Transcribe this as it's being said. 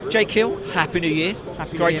Jake Hill, Happy New Year.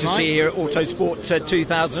 Happy New Great Year, to Mike. see you here at Autosport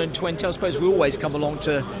 2020. I suppose we always come along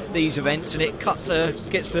to these events and it gets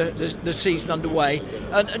the season underway.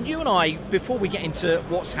 And you and I, before we get into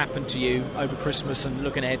what's happened to you over Christmas and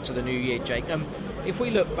looking ahead to the new year, Jake, if we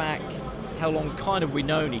look back, how long kind of we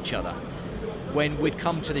known each other? When we'd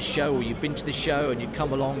come to the show, or you'd been to the show and you'd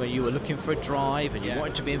come along and you were looking for a drive and you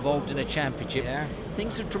wanted to be involved in a championship,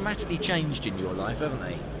 things have dramatically changed in your life, haven't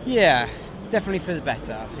they? Yeah, definitely for the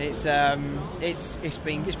better. It's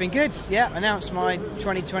been good. Yeah, announced my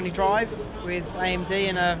 2020 drive with AMD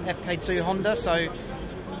and a FK2 Honda, so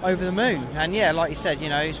over the moon. And yeah, like you said,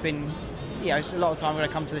 it's been it's a lot of time when I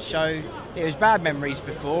come to the show. It was bad memories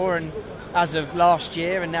before, and as of last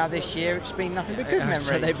year and now this year, it's been nothing but good memories.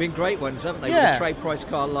 So they've been great ones, haven't they? Yeah. With the trade price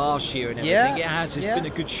car last year and everything. Yeah. It has. It's been a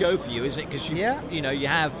good show for you, isn't it? Because you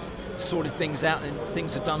have sorted things out and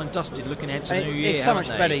things are done and dusted looking ahead to the new year. It's so much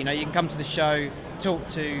better. You can come to the show, talk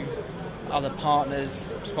to other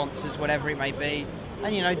partners, sponsors, whatever it may be,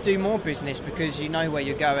 and do more business because you know where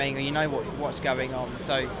you're going or you know what's going on.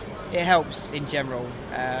 So it helps in general,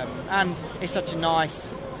 and it's such a nice,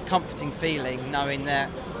 comforting feeling knowing that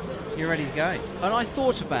you're ready to go. And I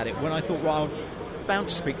thought about it when I thought, well, I'm bound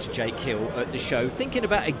to speak to Jake Hill at the show, thinking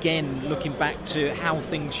about, again, looking back to how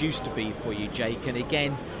things used to be for you, Jake, and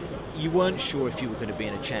again, you weren't sure if you were going to be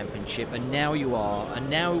in a championship, and now you are, and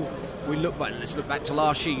now let's look back to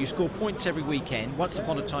last year. You score points every weekend. Once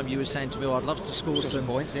upon a time you were saying to me, I'd love to score some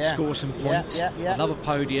points. Score some points. Yeah. I'd love a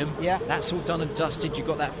podium. Yeah. That's all done and dusted. You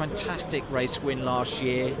got that fantastic race win last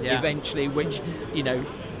year, eventually, which,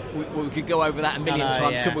 we could go over that a million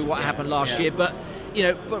times, couldn't we, what happened last year? But,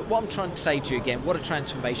 but what I'm trying to say to you again, what a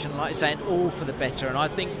transformation. Like I say, and all for the better. And I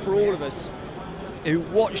think for all of us who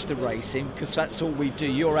watch the racing, because that's all we do,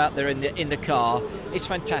 you're out there in the car, it's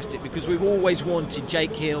fantastic because we've always wanted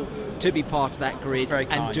Jake Hill to be part of that grid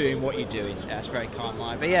and doing what you're doing. Yeah, it's very kind,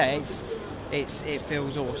 Mike. But yeah, it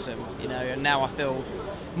feels awesome, and now I feel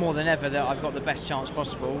more than ever that I've got the best chance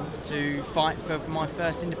possible to fight for my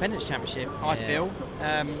first Independence Championship. I feel.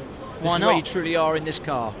 Why not? Where you truly are in this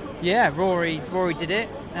car. Yeah, Rory did it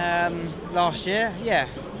last year. Yeah,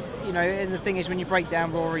 and the thing is, when you break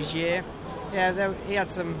down Rory's year, he had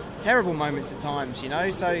some terrible moments at times,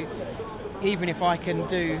 So even if I can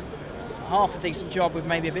do half a decent job with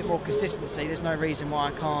maybe a bit more consistency, there's no reason why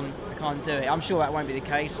I can't do it. I'm sure that won't be the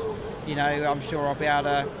case. I'm sure I'll be able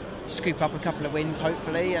to scoop up a couple of wins,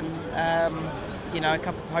 hopefully, and a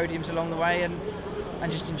couple of podiums along the way, and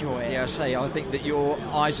just enjoy it. Yeah, I think that your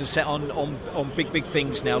eyes are set on big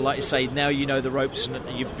things now. Like you say, now you know the ropes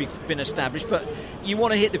and you've been established, but you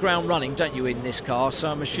want to hit the ground running, don't you, in this car? So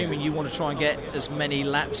I'm assuming you want to try and get as many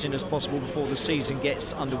laps in as possible before the season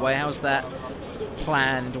gets underway. How's that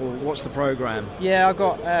planned, or what's the programme? Yeah, I've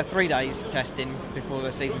got 3 days testing before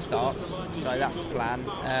the season starts, so that's the plan.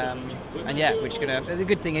 The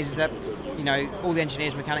good thing is that all the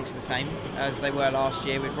engineers, mechanics are the same as they were last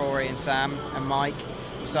year with Rory and Sam and Mike,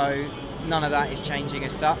 so none of that is changing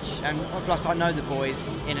as such. And plus, I know the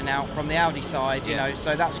boys in and out from the Audi side,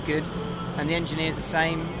 so that's good. And the engineers are the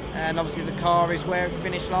same, and obviously the car is where it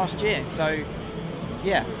finished last year. So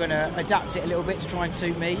yeah, I'm going to adapt it a little bit to try and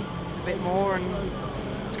suit me a bit more, and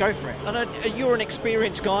let's go for it. And you're an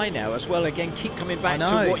experienced guy now as well. Again, keep coming back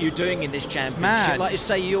to what you're doing in this championship. Mad. Like you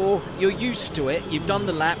say, you're used to it. You've done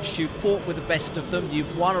the laps. You've fought with the best of them.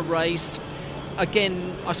 You've won a race.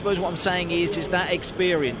 Again, I suppose what I'm saying is that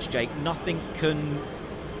experience, Jake. Nothing can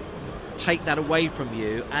take that away from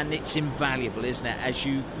you, and it's invaluable, isn't it? As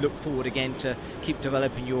you look forward again to keep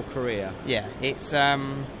developing your career. Yeah, it's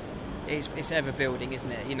ever building,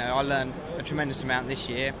 isn't it? I learned a tremendous amount this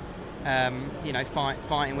year.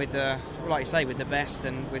 Fighting with with the best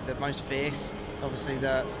and with the most fierce. Obviously,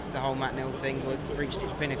 the whole Matt Neal thing reached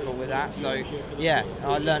its pinnacle with that. So, yeah,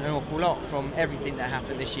 I learned an awful lot from everything that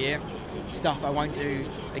happened this year. Stuff I won't do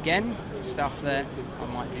again, stuff that I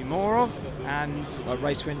might do more of, and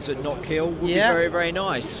race wins at Knock Hill would be very, very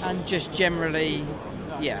nice. And just generally,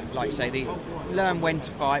 like you say, learn when to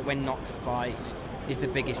fight, when not to fight is the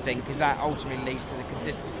biggest thing, because that ultimately leads to the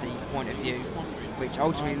consistency point of view, which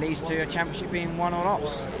ultimately leads to a championship being won or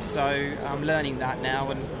lost. So I'm learning that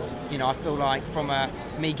now, and I feel like from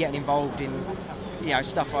me getting involved in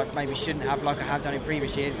stuff I maybe shouldn't have, like I have done in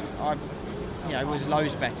previous years, I was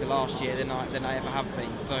loads better last year than I ever have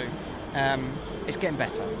been. So it's getting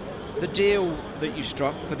better. The deal that you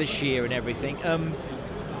struck for this year and everything,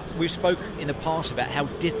 we've spoken in the past about how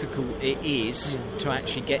difficult it is to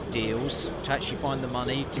actually get deals, to actually find the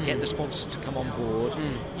money, to get the sponsors to come on board.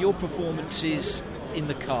 Your performances in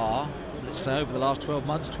the car, let's say over the last 12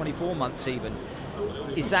 months, 24 months even,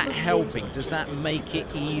 Is that helping? Does that make it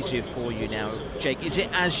easier for you now, Jake? Is it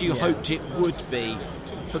as you hoped it would be?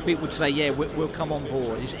 For people to say, yeah, we'll come on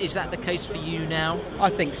board. Is that the case for you now? I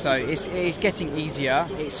think so. It's getting easier.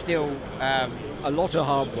 It's still a lot of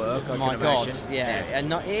hard work. I my can God, imagine.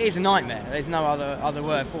 and it is a nightmare. There's no other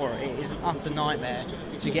word for it. It is an utter nightmare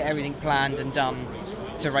to get everything planned and done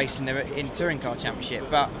to race in Touring Car Championship.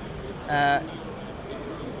 But a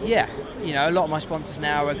lot of my sponsors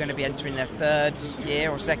now are going to be entering their third year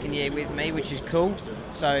or second year with me, which is cool.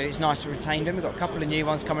 So it's nice to retain them. We've got a couple of new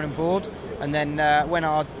ones coming on board, and then when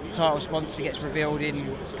our title sponsor gets revealed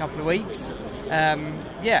in a couple of weeks,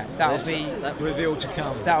 that'll be that reveal to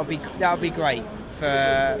come. That'll be great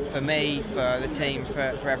for me, for the team, for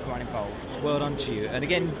everyone involved. Well done to you. And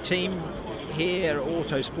again, team here at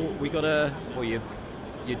Autosport, we got your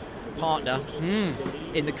partner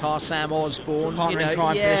in the car, Sam Osborne. Partner in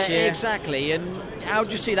crime for this year. Exactly. And how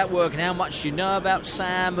do you see that working? How much do you know about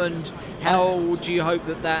Sam, and how do you hope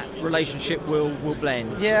that relationship will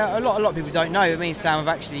blend? Yeah, a lot of people don't know. Me and Sam have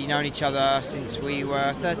actually known each other since we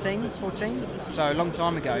were 13, 14, so a long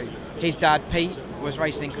time ago. His dad, Pete, was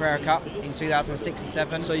racing in Carrera Cup in 2006 and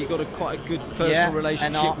 7. So you've got quite a good personal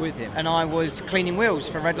relationship with him. And I was cleaning wheels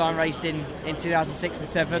for Redline Racing in 2006 and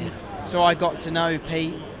 7. Yeah. So I got to know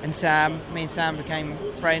Pete and Sam. Me and Sam became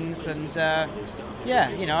friends, and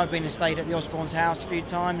I've been and stayed at the Osborne's house a few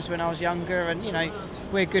times when I was younger, and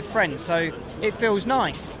we're good friends. So it feels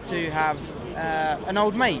nice to have an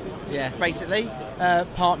old mate, basically,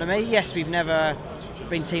 partner me. Yes, we've never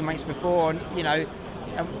been teammates before, and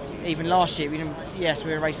even last year we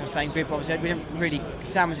were racing the same group. Obviously, we didn't really.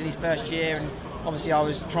 Sam was in his first year, and obviously I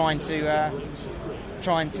was trying to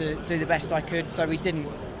do the best I could. So we didn't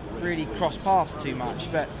really cross paths too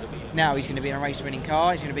much, but now he's going to be in a race-winning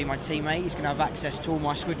car. He's going to be my teammate. He's going to have access to all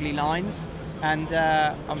my squiggly lines, and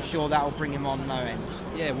I'm sure that will bring him on no end.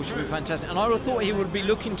 Yeah, which would be fantastic. And I would have thought he would be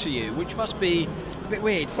looking to you, which must be a bit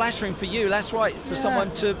weird. Flattering for you. That's right, for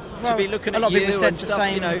someone to be looking at you. A lot of people said the stuff,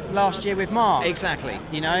 same last year with Mark. Exactly.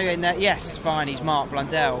 And that, yes, fine, he's Mark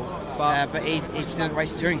Blundell, but he still hadn't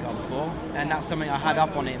raced a touring car before, and that's something I had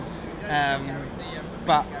up on him.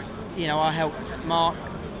 But I helped Mark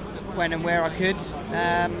when and where I could,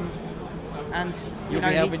 and you'll be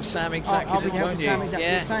helping Sam exactly. I'll be helping Sam exactly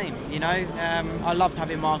the same. I loved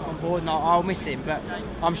having Mark on board, and I'll miss him, but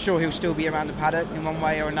I'm sure he'll still be around the paddock in one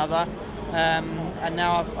way or another. And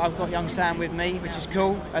now I've got young Sam with me, which is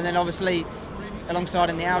cool. And then obviously alongside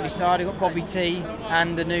in the Audi side, I've got Bobby T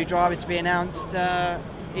and the new driver to be announced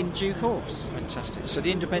in due course. Fantastic. So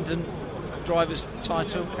the independent driver's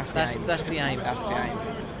title. That's the aim. That's the aim.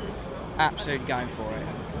 Absolutely going for it.